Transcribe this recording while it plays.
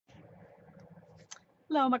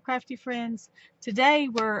Hello, my crafty friends. Today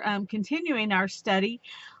we're continuing our study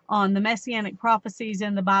on the Messianic prophecies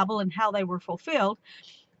in the Bible and how they were fulfilled.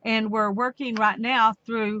 And we're working right now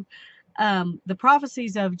through the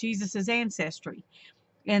prophecies of Jesus's ancestry.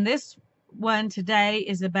 And this one today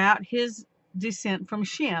is about his descent from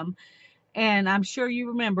Shem. And I'm sure you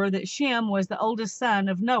remember that Shem was the oldest son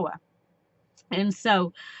of Noah. And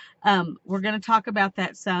so we're going to talk about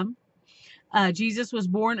that some. Jesus was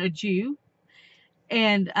born a Jew.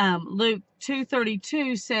 And Luke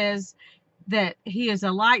 2:32 says that he is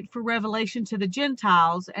a light for revelation to the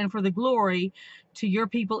Gentiles and for the glory to your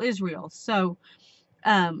people Israel. So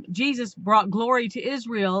Jesus brought glory to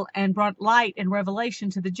Israel and brought light and revelation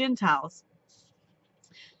to the Gentiles.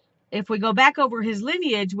 If we go back over his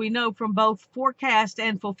lineage, we know from both forecast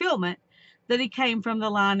and fulfillment that he came from the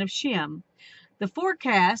line of Shem. The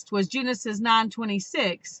forecast was Genesis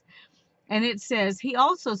 9:26. And it says, he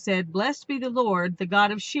also said, blessed be the Lord, the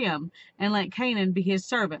God of Shem, and let Canaan be his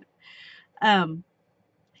servant.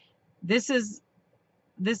 This is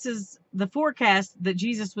the forecast that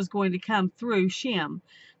Jesus was going to come through Shem.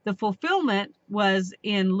 The fulfillment was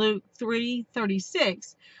in Luke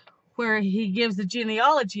 3:36, where he gives the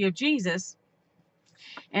genealogy of Jesus.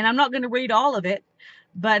 And I'm not going to read all of it,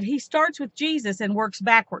 but he starts with Jesus and works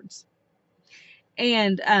backwards.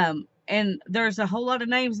 And there's a whole lot of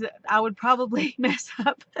names that I would probably mess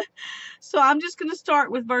up. So I'm just going to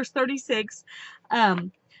start with verse 36.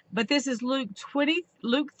 But this is Luke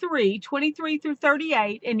 3:23 through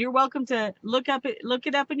 38. And you're welcome to look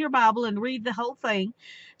it up in your Bible and read the whole thing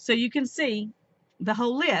so you can see the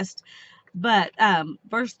whole list. But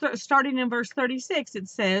starting in verse 36, it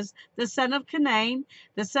says, the son of Canaan,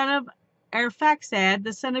 the son of Arphaxad,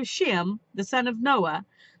 the son of Shem, the son of Noah,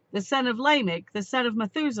 the son of Lamech, the son of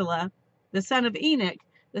Methuselah, the son of Enoch,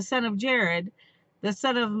 the son of Jared, the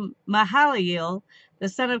son of Mahalaleel, the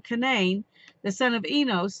son of Canaan, the son of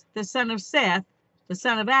Enos, the son of Seth, the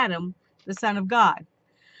son of Adam, the son of God.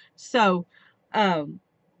 So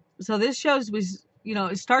this shows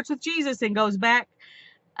it starts with Jesus and goes back,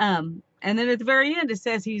 and then at the very end it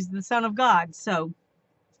says he's the son of God. So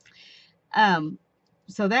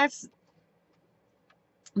that's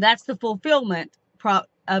the fulfillment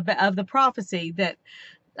of the prophecy that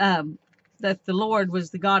the Lord was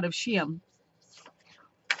the God of Shem.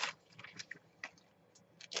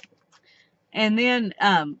 And then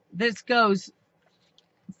this goes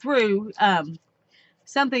through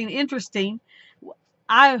something interesting.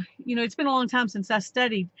 It's been a long time since I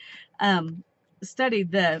studied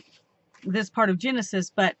this part of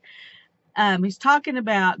Genesis, but he's talking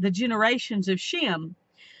about the generations of Shem.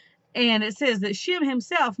 And it says that Shem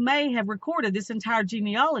himself may have recorded this entire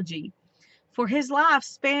genealogy, for his life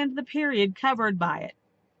spanned the period covered by it.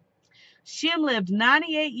 Shem lived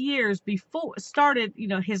 98 years before,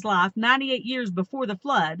 his life 98 years before the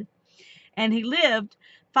flood, and he lived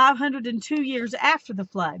 502 years after the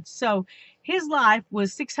flood. So his life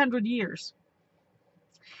was 600 years.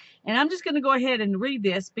 And I'm just going to go ahead and read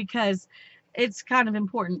this because it's kind of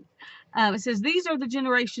important. It says, these are the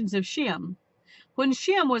generations of Shem. When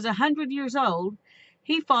Shem was 100 years old,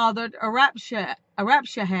 he fathered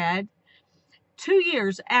Arphaxad 2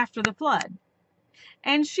 years after the flood.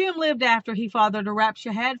 And Shem lived after he fathered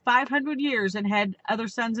Arphaxad 500 years and had other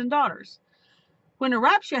sons and daughters. When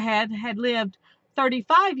Arphaxad had lived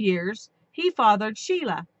 35 years, he fathered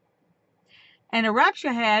Shelah. And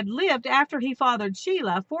Arphaxad lived after he fathered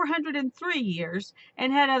Shelah 403 years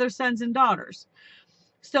and had other sons and daughters.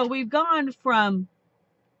 So we've gone from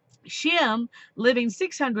Shem living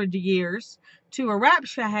 600 years to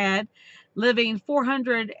Arphaxad living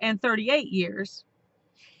 438 years.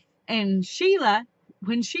 And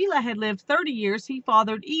when Shelah had lived 30 years, he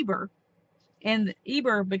fathered Eber. And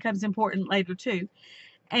Eber becomes important later too.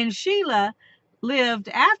 And Shelah lived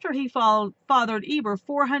after he fathered Eber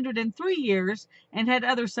 403 years and had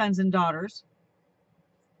other sons and daughters.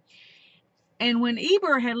 And when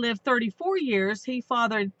Eber had lived 34 years, he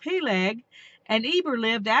fathered Peleg. And Eber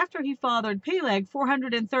lived after he fathered Peleg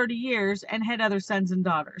 430 years and had other sons and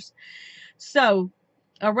daughters. So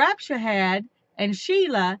Arphaxad and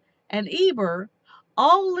Shelah and Eber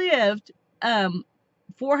all lived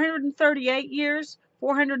 438 years,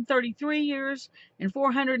 433 years, and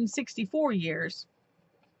 464 years.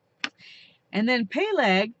 And then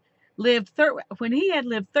Peleg lived, when he had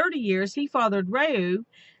lived 30 years, he fathered Reu,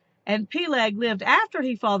 and Peleg lived after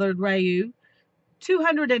he fathered Reu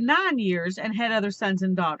 209 years and had other sons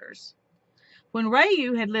and daughters. When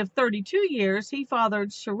Reu had lived 32 years, he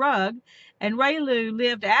fathered Sherug, and Reu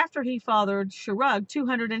lived after he fathered Sherug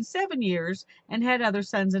 207 years and had other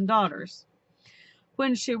sons and daughters.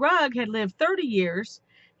 When Shirug had lived 30 years,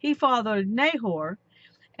 he fathered Nahor,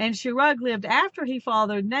 and Shirug lived after he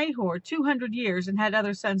fathered Nahor 200 years and had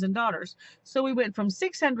other sons and daughters. So we went from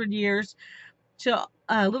 600 years to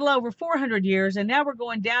a little over 400 years, and now we're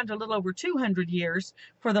going down to a little over 200 years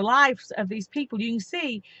for the lives of these people. You can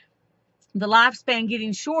see the lifespan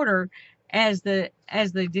getting shorter as they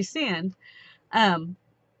descend. When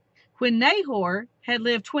Nahor had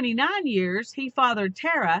lived 29 years, he fathered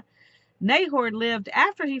Terah. Nahor lived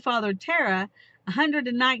after he fathered Terah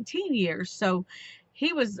 119 years, so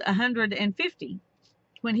he was 150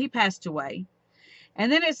 when he passed away.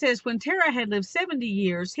 And then it says, when Terah had lived 70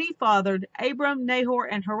 years, he fathered Abram, Nahor,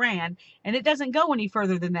 and Haran, and it doesn't go any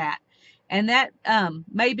further than that. And that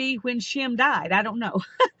may be when Shem died. I don't know.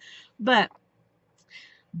 But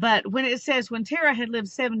when it says, when Terah had lived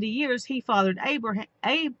 70 years, he fathered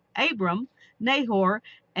Abram, Nahor,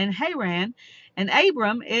 and Haran. And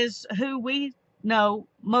Abram is who we know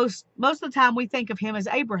most of the time we think of him as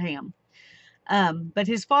Abraham. But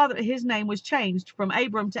his name was changed from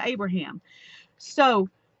Abram to Abraham. So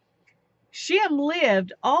Shem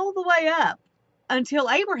lived all the way up until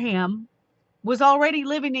Abraham was already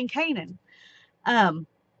living in Canaan.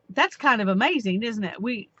 That's kind of amazing, isn't it?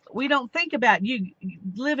 We don't think about you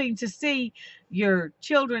living to see your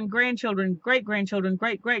children, grandchildren, great-grandchildren,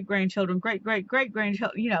 great-great-grandchildren,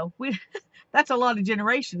 great-great-great-grandchildren. You know, that's a lot of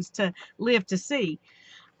generations to live to see.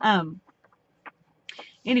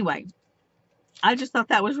 Anyway, I just thought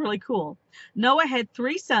that was really cool. Noah had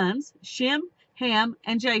 3 sons, Shem, Ham,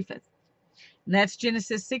 and Japheth. And that's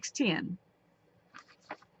Genesis 6:10.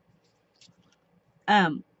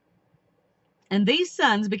 And these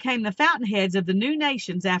sons became the fountainheads of the new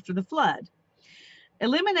nations after the flood.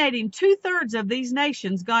 Eliminating 2/3 of these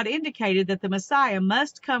nations, God indicated that the Messiah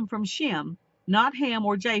must come from Shem, not Ham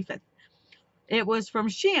or Japheth. It was from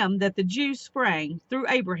Shem that the Jews sprang through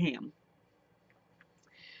Abraham.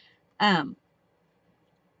 And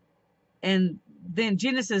then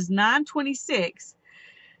Genesis 9:26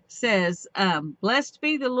 says, blessed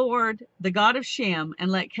be the Lord, the God of Shem, and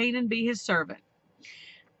let Canaan be his servant.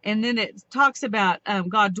 And then it talks about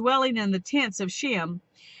God dwelling in the tents of Shem.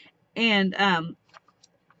 And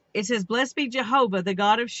it says, blessed be Jehovah, the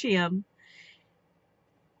God of Shem.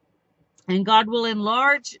 And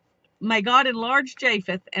may God enlarge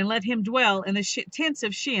Japheth and let him dwell in the tents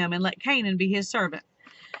of Shem, and let Canaan be his servant.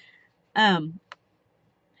 And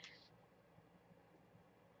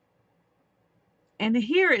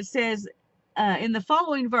here it says in the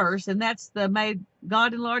following verse, and that's the may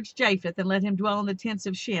God enlarge Japheth and let him dwell in the tents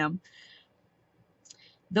of Shem.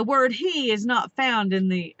 The word he is not found in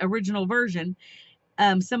the original version.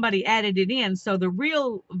 Somebody added it in. So the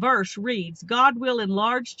real verse reads, God will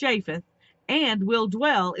enlarge Japheth and will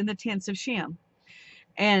dwell in the tents of Shem.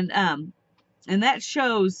 And that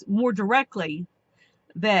shows more directly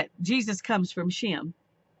that Jesus comes from Shem.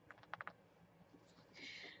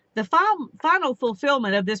 The final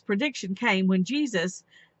fulfillment of this prediction came when Jesus,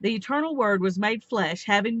 the eternal Word, was made flesh,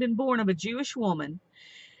 having been born of a Jewish woman.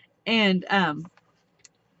 And John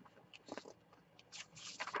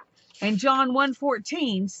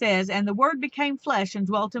 1:14 says, and the Word became flesh and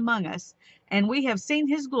dwelt among us, and we have seen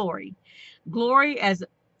his glory, glory as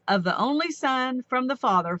of the only Son from the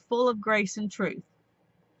Father, full of grace and truth.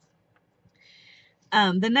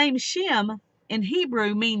 The name Shem in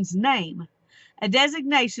Hebrew means name, a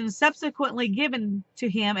designation subsequently given to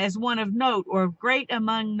him as one of note or of great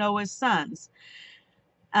among Noah's sons.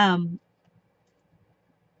 And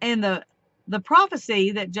the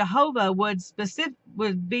prophecy that Jehovah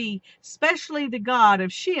would be specially the God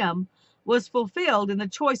of Shem was fulfilled in the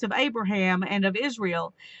choice of Abraham and of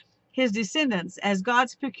Israel, his descendants, as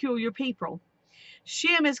God's peculiar people.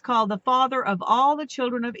 Shem is called the father of all the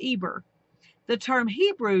children of Eber. The term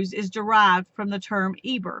Hebrews is derived from the term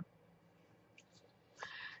Eber.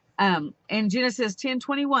 And Genesis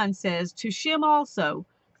 10:21 says, to Shem also,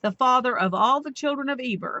 the father of all the children of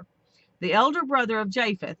Eber, the elder brother of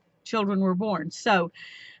Japheth, children were born. So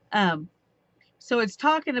it's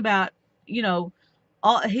talking about, you know,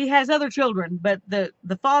 he has other children, but the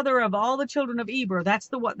father of all the children of Eber,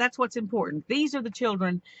 that's what's important. These are the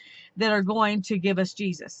children that are going to give us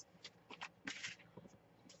Jesus.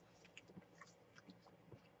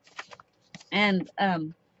 And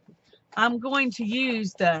I'm going to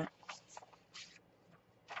use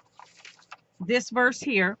this verse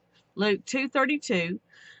here, Luke 2:32,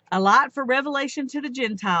 a light for revelation to the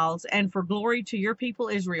Gentiles and for glory to your people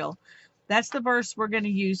Israel. That's the verse we're going to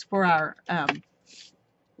use for our,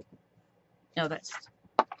 no, that's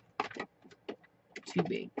too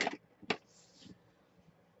big.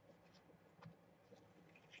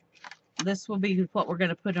 this will be what we're going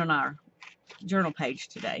to put on our journal page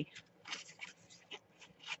today.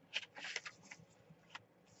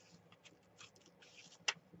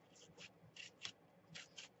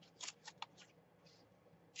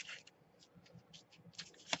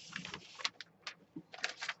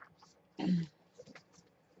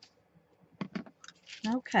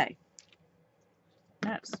 Okay,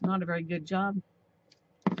 that's not a very good job.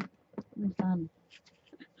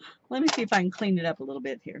 Let me see if I can clean it up a little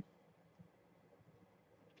bit here.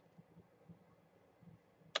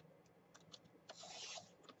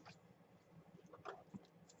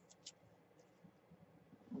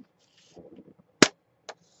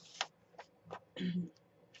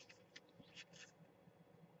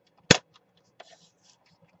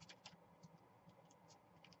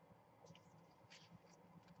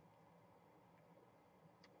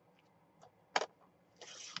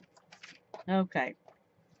 Okay,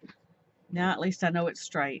 now at least I know it's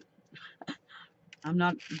straight. I'm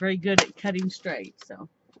not very good at cutting straight, so.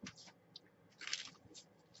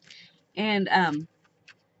 And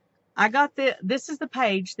I got this is the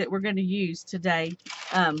page that we're going to use today,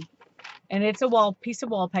 and it's a piece of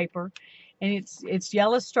wallpaper, and it's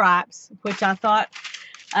yellow stripes, which I thought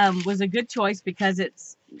was a good choice because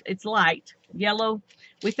it's light yellow.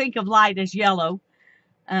 We think of light as yellow,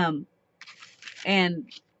 and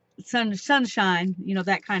sunshine, you know,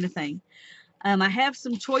 that kind of thing. I have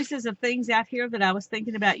some choices of things out here that I was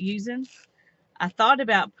thinking about using. I thought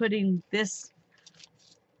about putting this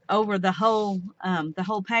over the whole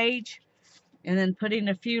page, and then putting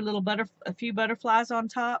a few butterflies on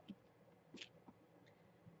top.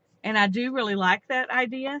 And I do really like that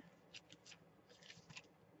idea,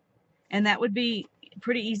 and that would be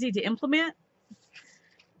pretty easy to implement.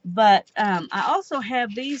 But I also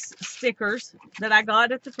have these stickers that I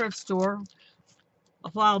got at the thrift store a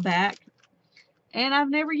while back, and I've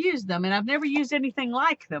never used them, and I've never used anything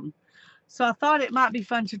like them, so I thought it might be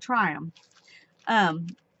fun to try them.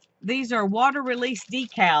 These are water release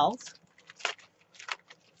decals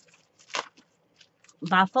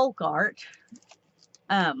by Folk Art.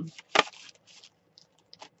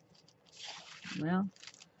 Well,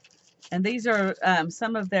 and these are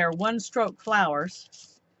some of their one-stroke flowers,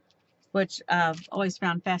 which I've always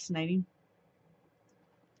found fascinating.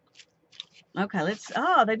 Okay,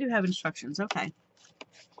 they do have instructions. Okay.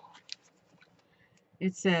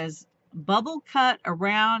 It says, bubble cut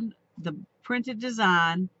around the printed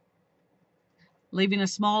design, leaving a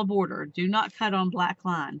small border. Do not cut on black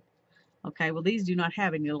line. Okay, well, these do not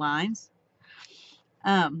have any lines.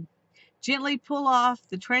 Gently pull off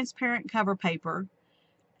the transparent cover paper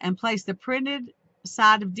and place the printed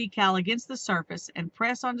side of decal against the surface and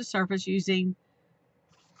press on the surface using,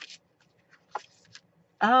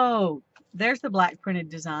 oh, there's the black printed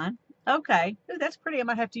design. Okay. Ooh, that's pretty. I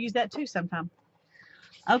might have to use that too sometime.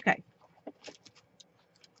 Okay.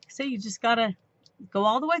 So you just got to go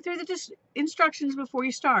all the way through the instructions before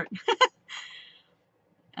you start.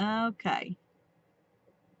 Okay.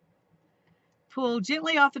 Pull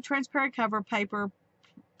gently off the transparent cover paper.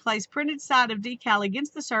 Place printed side of decal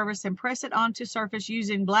against the surface and press it onto surface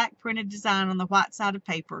using black printed design on the white side of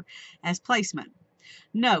paper as placement.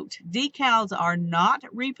 Note, decals are not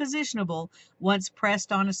repositionable once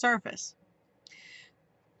pressed on a surface.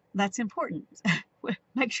 That's important.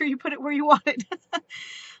 Make sure you put it where you want it.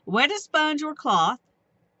 Wet a sponge or cloth,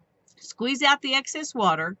 squeeze out the excess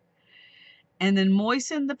water, and then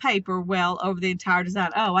moisten the paper well over the entire design.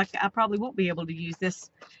 Oh, I probably won't be able to use this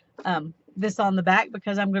this on the back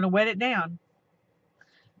because I'm going to wet it down.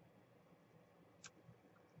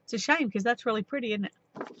 It's a shame because that's really pretty, isn't it?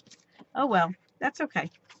 Oh well, that's okay.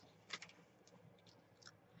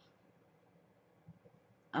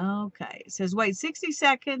 Okay, it says wait 60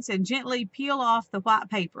 seconds and gently peel off the white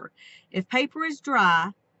paper. If paper is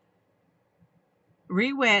dry,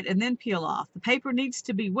 re-wet and then peel off. The paper needs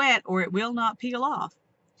to be wet or it will not peel off.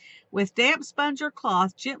 With damp sponge or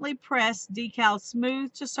cloth, gently press decal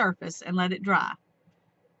smooth to surface and let it dry.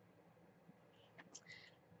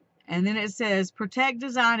 And then it says protect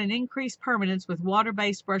design and increase permanence with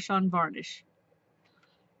water-based brush-on varnish.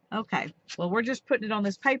 Okay, well, we're just putting it on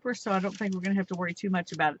this paper, so I don't think we're going to have to worry too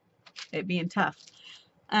much about it being tough.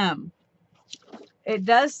 It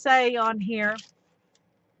does say on here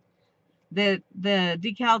that the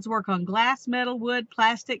decals work on glass, metal, wood,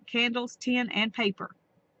 plastic, candles, tin, and paper.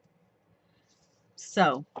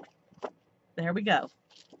 So, there we go.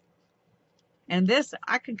 And this,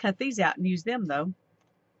 I can cut these out and use them, though.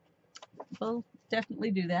 We'll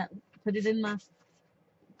definitely do that. Put it in my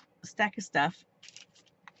stack of stuff.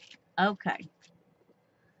 Okay.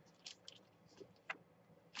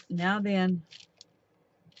 Now then,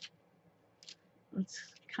 let's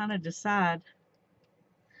kind of decide.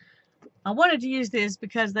 I wanted to use this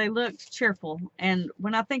because they looked cheerful, and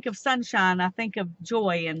when I think of sunshine, I think of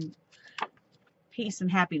joy and peace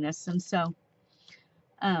and happiness, and so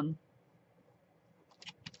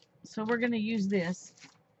we're going to use this,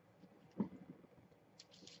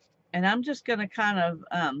 and I'm just going to kind of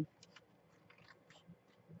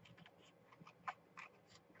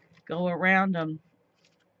go around them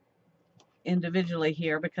individually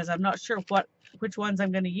here, because I'm not sure which ones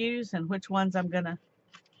I'm going to use and which ones I'm going to.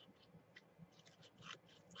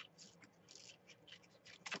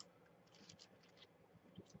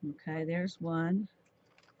 Okay, there's one.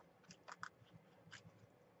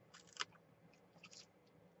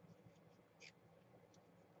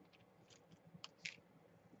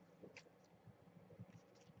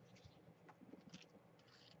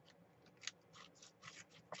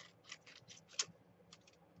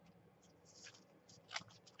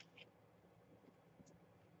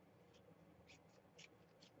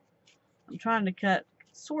 I'm trying to cut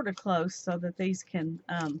sort of close so that these can,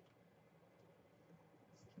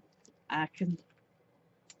 I can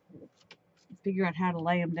figure out how to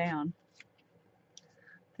lay them down.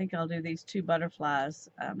 I think I'll do these two butterflies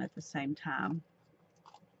at the same time.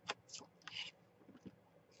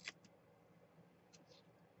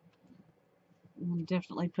 I'll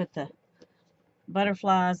definitely put the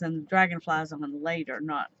butterflies and the dragonflies on later,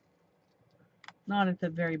 not at the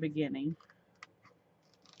very beginning.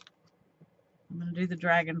 I'm going to do the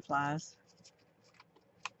dragonflies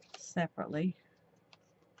separately.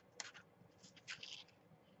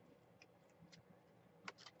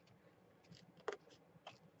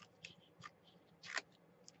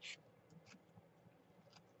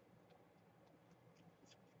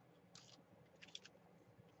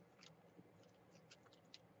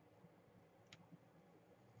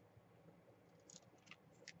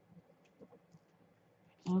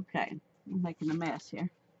 Okay, I'm making a mess here.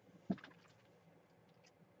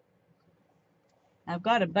 I've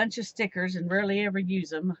got a bunch of stickers and rarely ever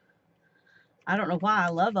use them. I don't know why. I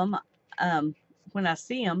love them when I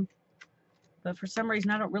see them, but for some reason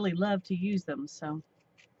I don't really love to use them, so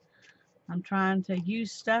I'm trying to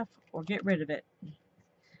use stuff or get rid of it.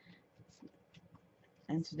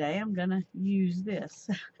 And today I'm gonna use this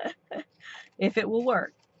if it will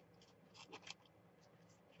work.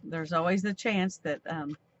 There's always the chance that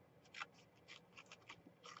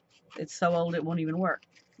it's so old it won't even work,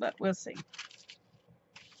 but we'll see.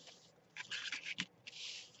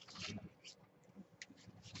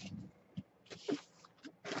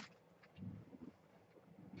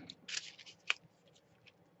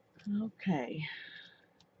 Okay.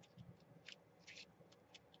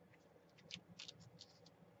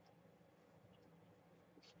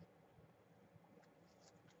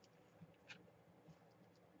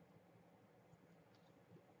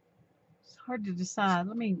 It's hard to decide.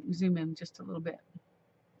 Let me zoom in just a little bit.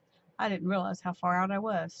 I didn't realize how far out I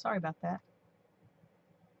was. Sorry about that.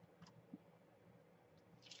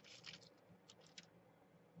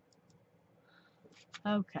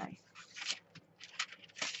 Okay.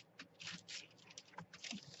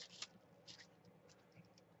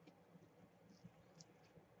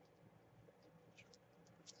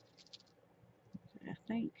 I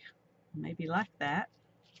think maybe like that.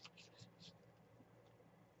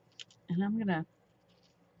 And I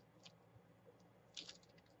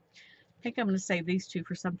think I'm gonna save these two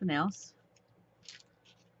for something else.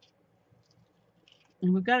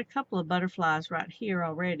 And we've got a couple of butterflies right here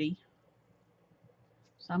already,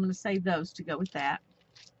 so I'm gonna save those to go with that.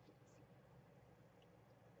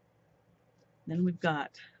 Then we've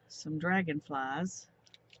got some dragonflies.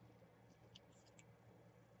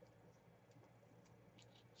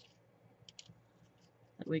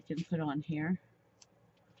 That we can put on here.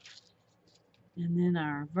 And then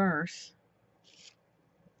our verse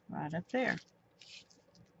right up there.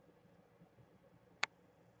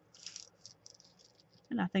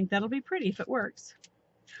 And I think that'll be pretty if it works.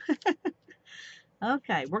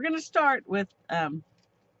 Okay, we're going to start with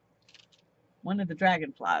one of the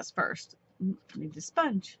dragonflies first. I need the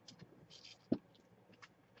sponge.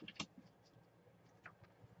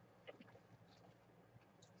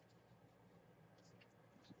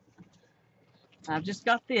 I've just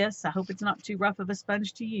got this. I hope it's not too rough of a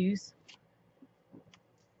sponge to use.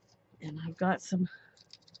 And I've got some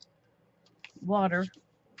water.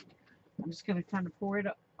 I'm just going to kind of pour it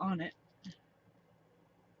on it.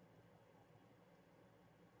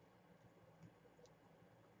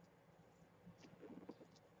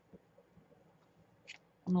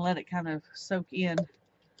 I'm going to let it kind of soak in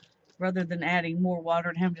rather than adding more water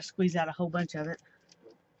and having to squeeze out a whole bunch of it.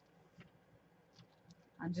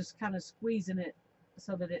 I'm just kind of squeezing it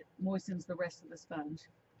so that it moistens the rest of the sponge.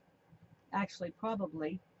 Actually,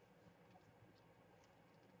 probably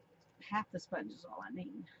half the sponge is all I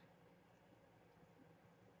need.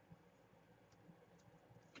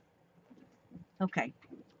 Okay.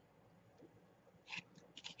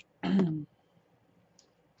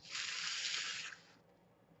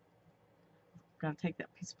 Got to take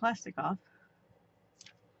that piece of plastic off.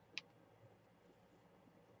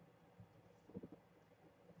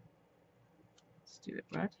 Let's do it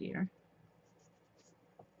right here.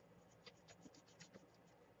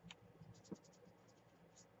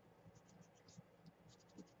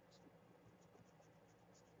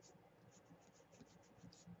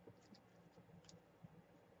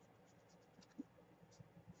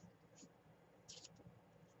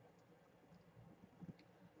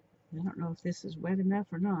 I don't know if this is wet enough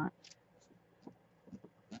or not.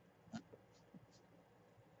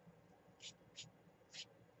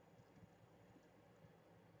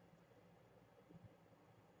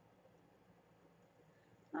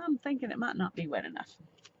 I'm thinking it might not be wet enough.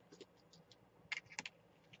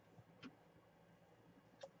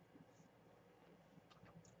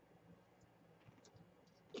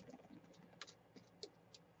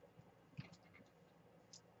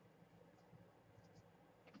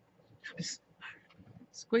 Just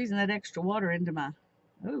squeezing that extra water into my,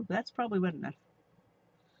 oh, that's probably wet enough.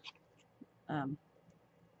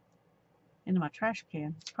 Into my trash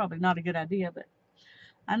can. It's probably not a good idea, but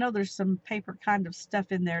I know there's some paper kind of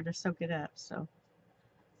stuff in there to soak it up, so.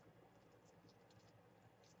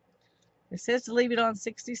 It says to leave it on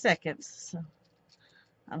 60 seconds, so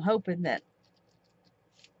I'm hoping that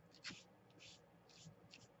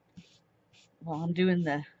while I'm doing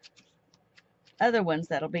the other ones,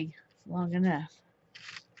 that'll be long enough.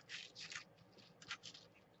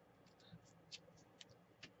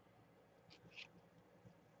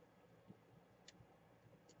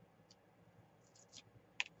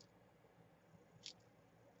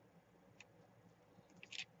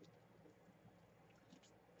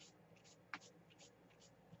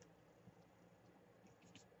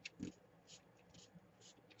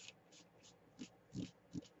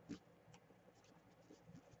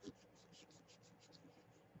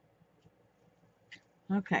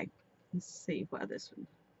 Okay, let's see why this one.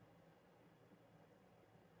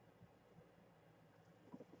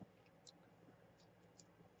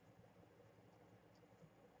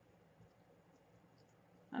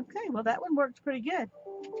 Okay, well that one worked pretty good.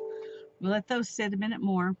 We'll let those sit a minute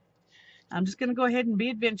more. I'm just going to go ahead and be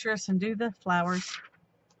adventurous and do the flowers.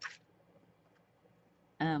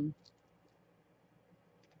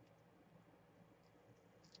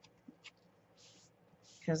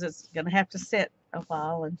 Because it's going to have to sit a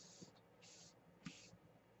while. And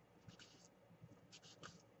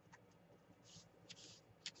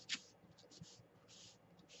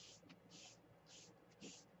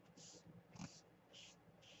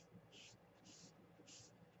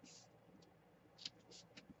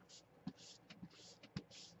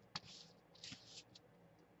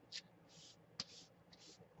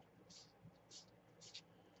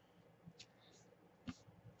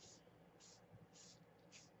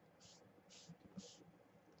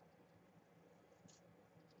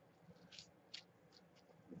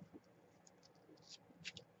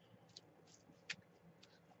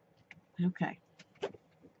okay.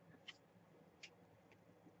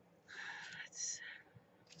 Let's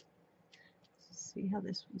see how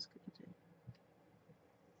this one's going to do.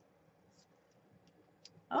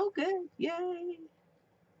 Oh, good. Yay.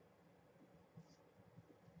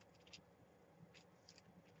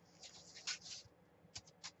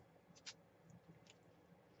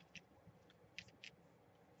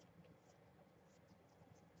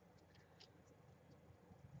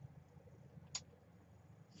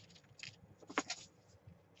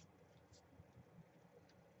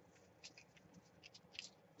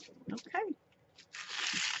 Okay.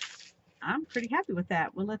 I'm pretty happy with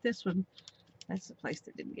that. We'll let this one, that's the place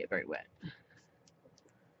that didn't get very wet.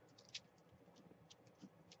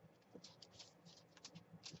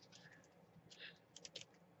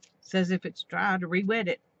 Says if it's dry to re-wet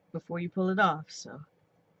it before you pull it off, so.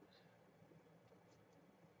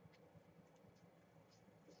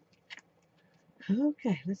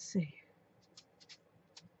 Okay, let's see.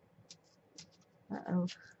 Uh-oh.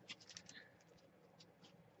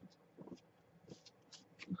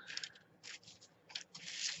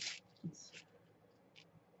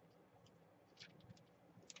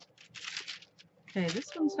 Okay,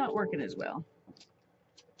 this one's not working as well.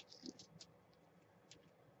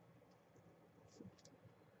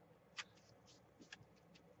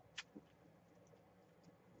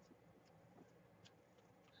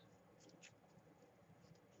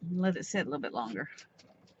 Let it sit a little bit longer.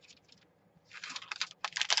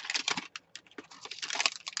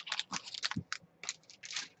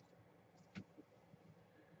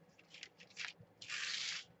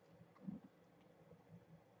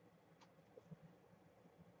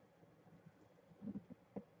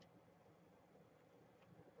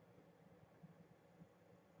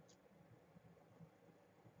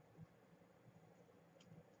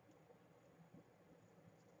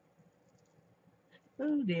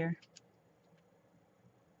 Oh dear.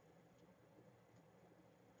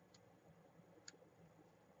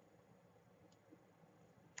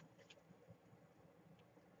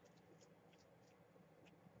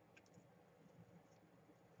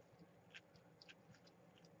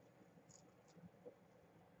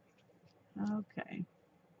 Okay.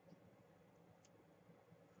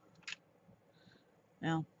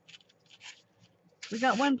 Now, we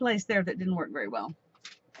got one place there that didn't work very well.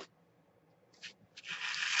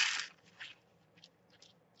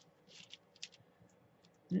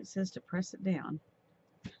 And it says to press it down.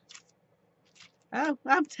 Oh,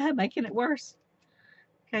 I'm making it worse.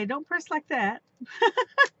 Okay, don't press like that.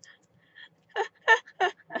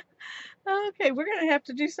 Okay, we're going to have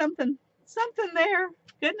to do something there.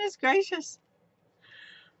 Goodness gracious.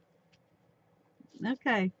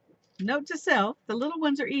 Okay. Note to self, the little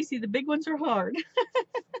ones are easy, the big ones are hard.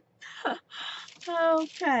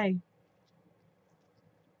 Okay.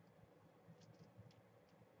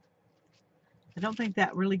 I don't think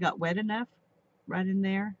that really got wet enough right in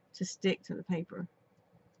there to stick to the paper.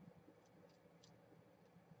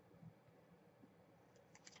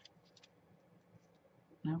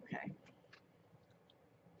 Okay.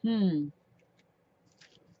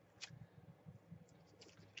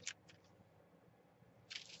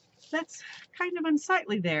 That's kind of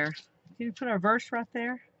unsightly there. Can you put our verse right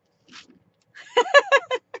there?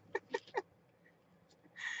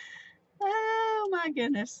 Oh my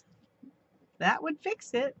goodness. That would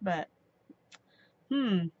fix it, but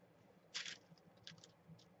I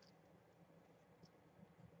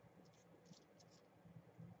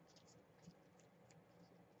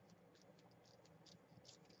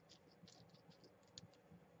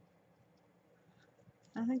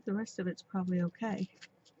think the rest of it's probably okay.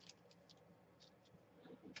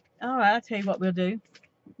 All right, I'll tell you what we'll do.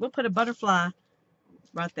 We'll put a butterfly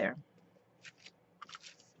right there.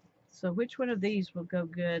 So which one of these will go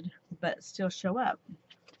good but still show up?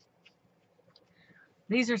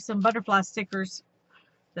 These are some butterfly stickers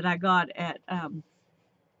that I got at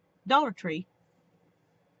Dollar Tree.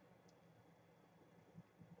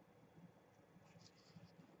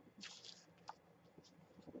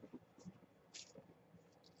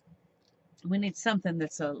 We need something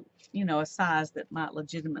that's a size that might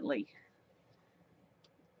legitimately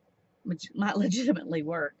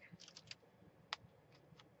work.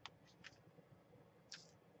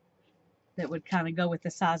 That would kind of go with the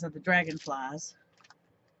size of the dragonflies.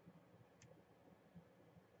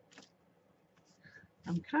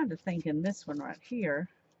 I'm kind of thinking this one right here.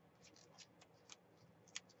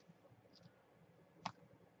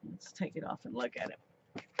 Let's take it off and look at it.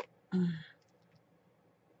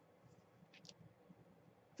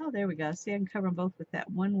 Oh, there we go. See, I can cover them both with that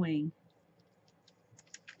one wing.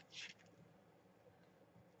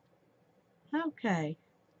 Okay.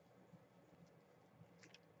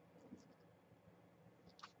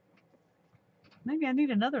 Maybe I need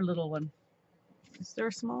another little one. Is there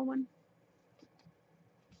a small one?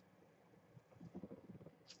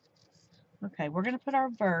 Okay, we're going to put our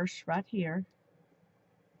verse right here.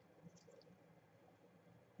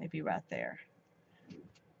 Maybe right there.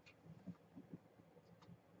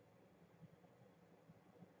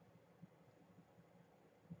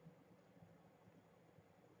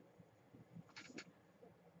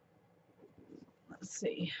 Let's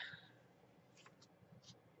see.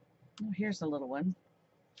 Oh, here's a little one.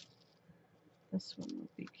 This one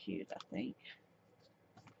would be cute, I think.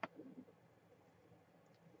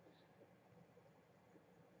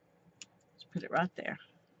 Let's put it right there.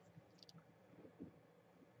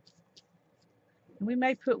 And we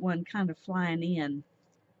may put one kind of flying in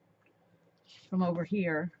from over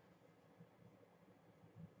here.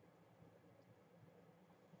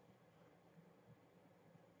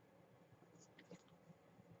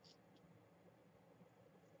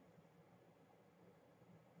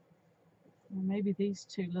 Or maybe these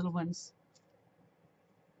two little ones.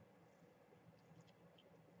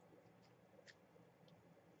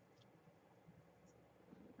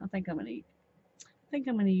 I think I'm gonna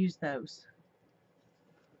use those.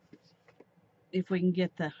 If we can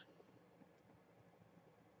get it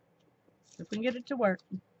to work.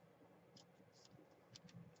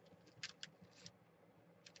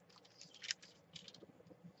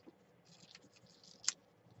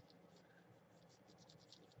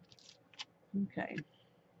 Okay.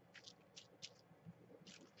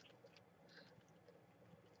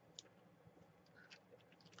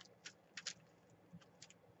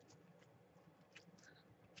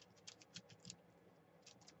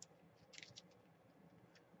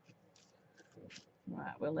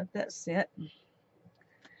 Right, we'll let that sit.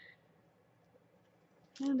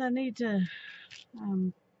 And I need to,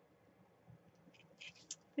 I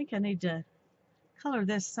think I need to color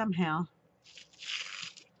this somehow.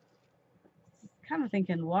 Kind of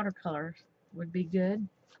thinking watercolor would be good.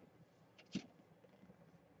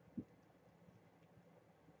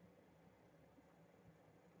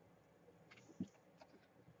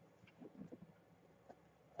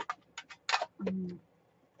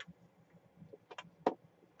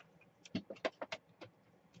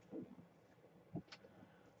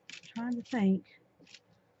 Trying to think.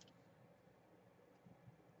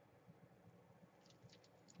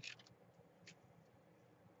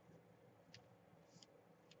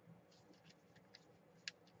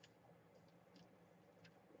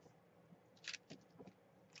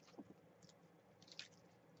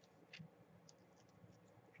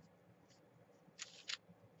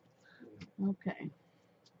 Okay.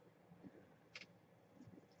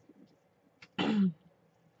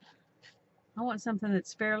 I want something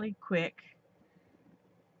that's fairly quick.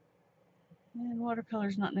 And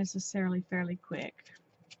watercolor's not necessarily fairly quick.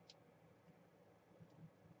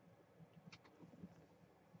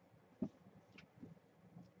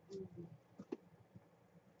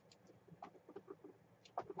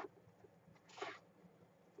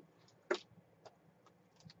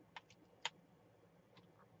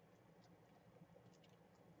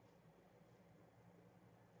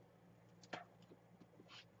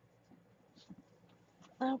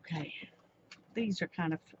 Okay. These are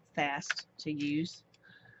kind of fast to use.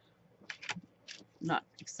 Not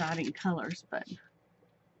exciting colors, but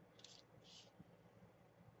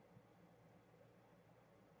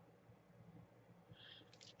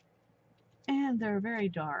and they're very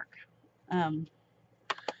dark. Don't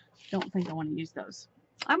think I want to use those.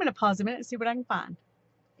 I'm going to pause a minute and see what I can find.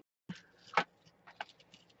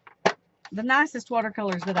 The nicest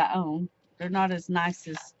watercolors that I own, they're not as nice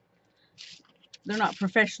as, they're not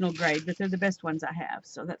professional grade, but they're the best ones I have.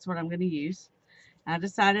 So that's what I'm going to use. I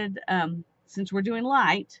decided, since we're doing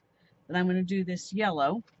light, that I'm going to do this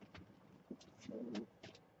yellow.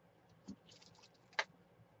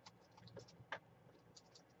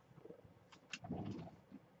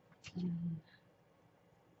 Let's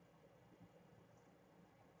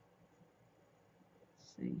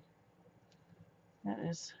see. That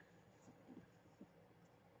is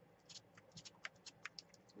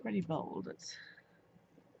pretty bold. It's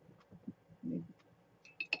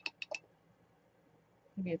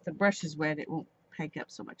maybe if the brush is wet, it won't take up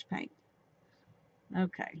so much paint.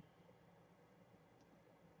 Okay.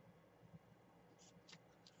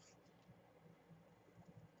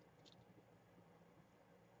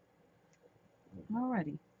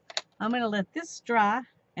 Alrighty. I'm going to let this dry,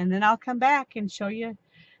 and then I'll come back and show you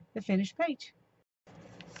the finished page.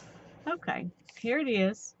 Okay, here it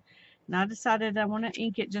is. And I decided I want to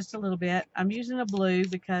ink it just a little bit. I'm using a blue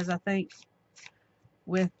because I think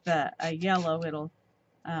with a yellow it'll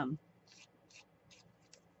I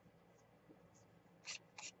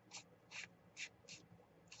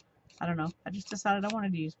don't know. I just decided I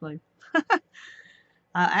wanted to use blue. I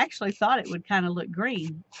actually thought it would kind of look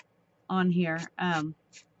green on here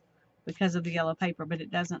because of the yellow paper, but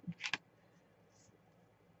it doesn't.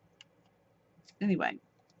 Anyway,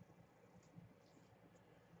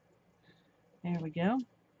 there we go.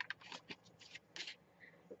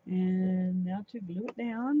 And now to glue it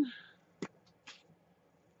down.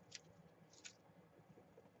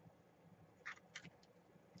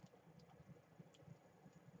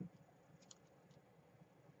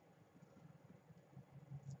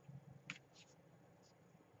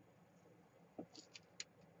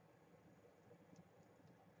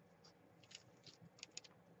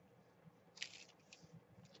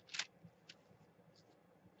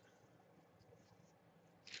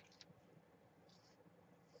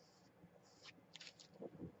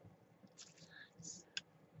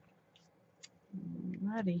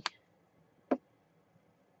 Alrighty.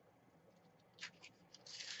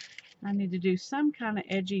 I need to do some kind of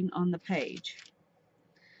edging on the page.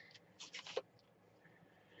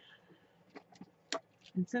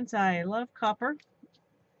 And since I love copper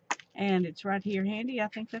and it's right here handy, I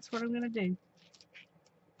think that's what I'm going to do.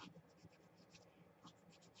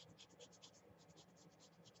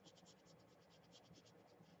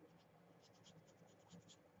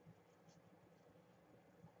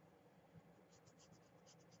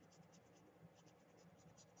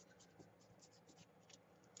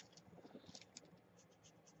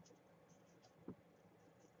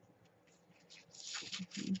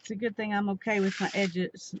 It's a good thing I'm okay with my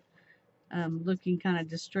edges looking kind of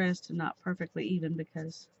distressed and not perfectly even,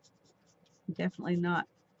 because I'm definitely not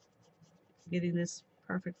getting this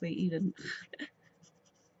perfectly even.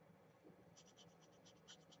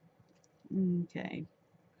 Okay.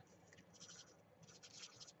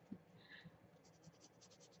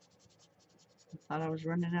 I thought I was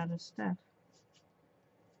running out of stuff.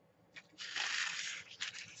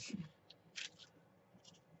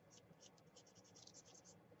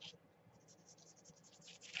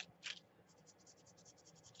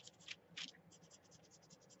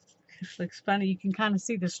 Looks funny. You can kind of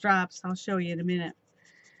see the stripes. I'll show you in a minute.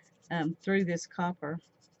 Through this copper.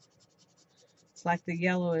 It's like the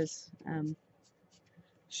yellow is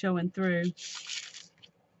showing through.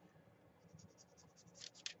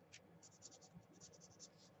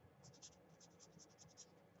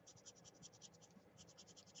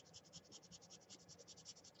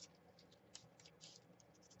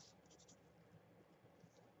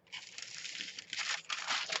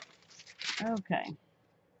 Okay.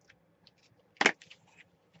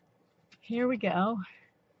 Here we go.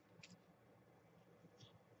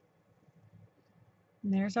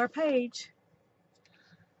 And there's our page.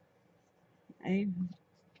 A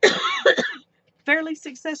fairly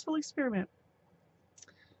successful experiment.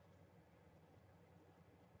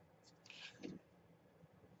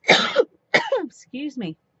 Excuse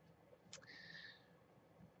me.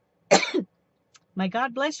 May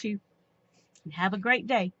God bless you and have a great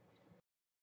day.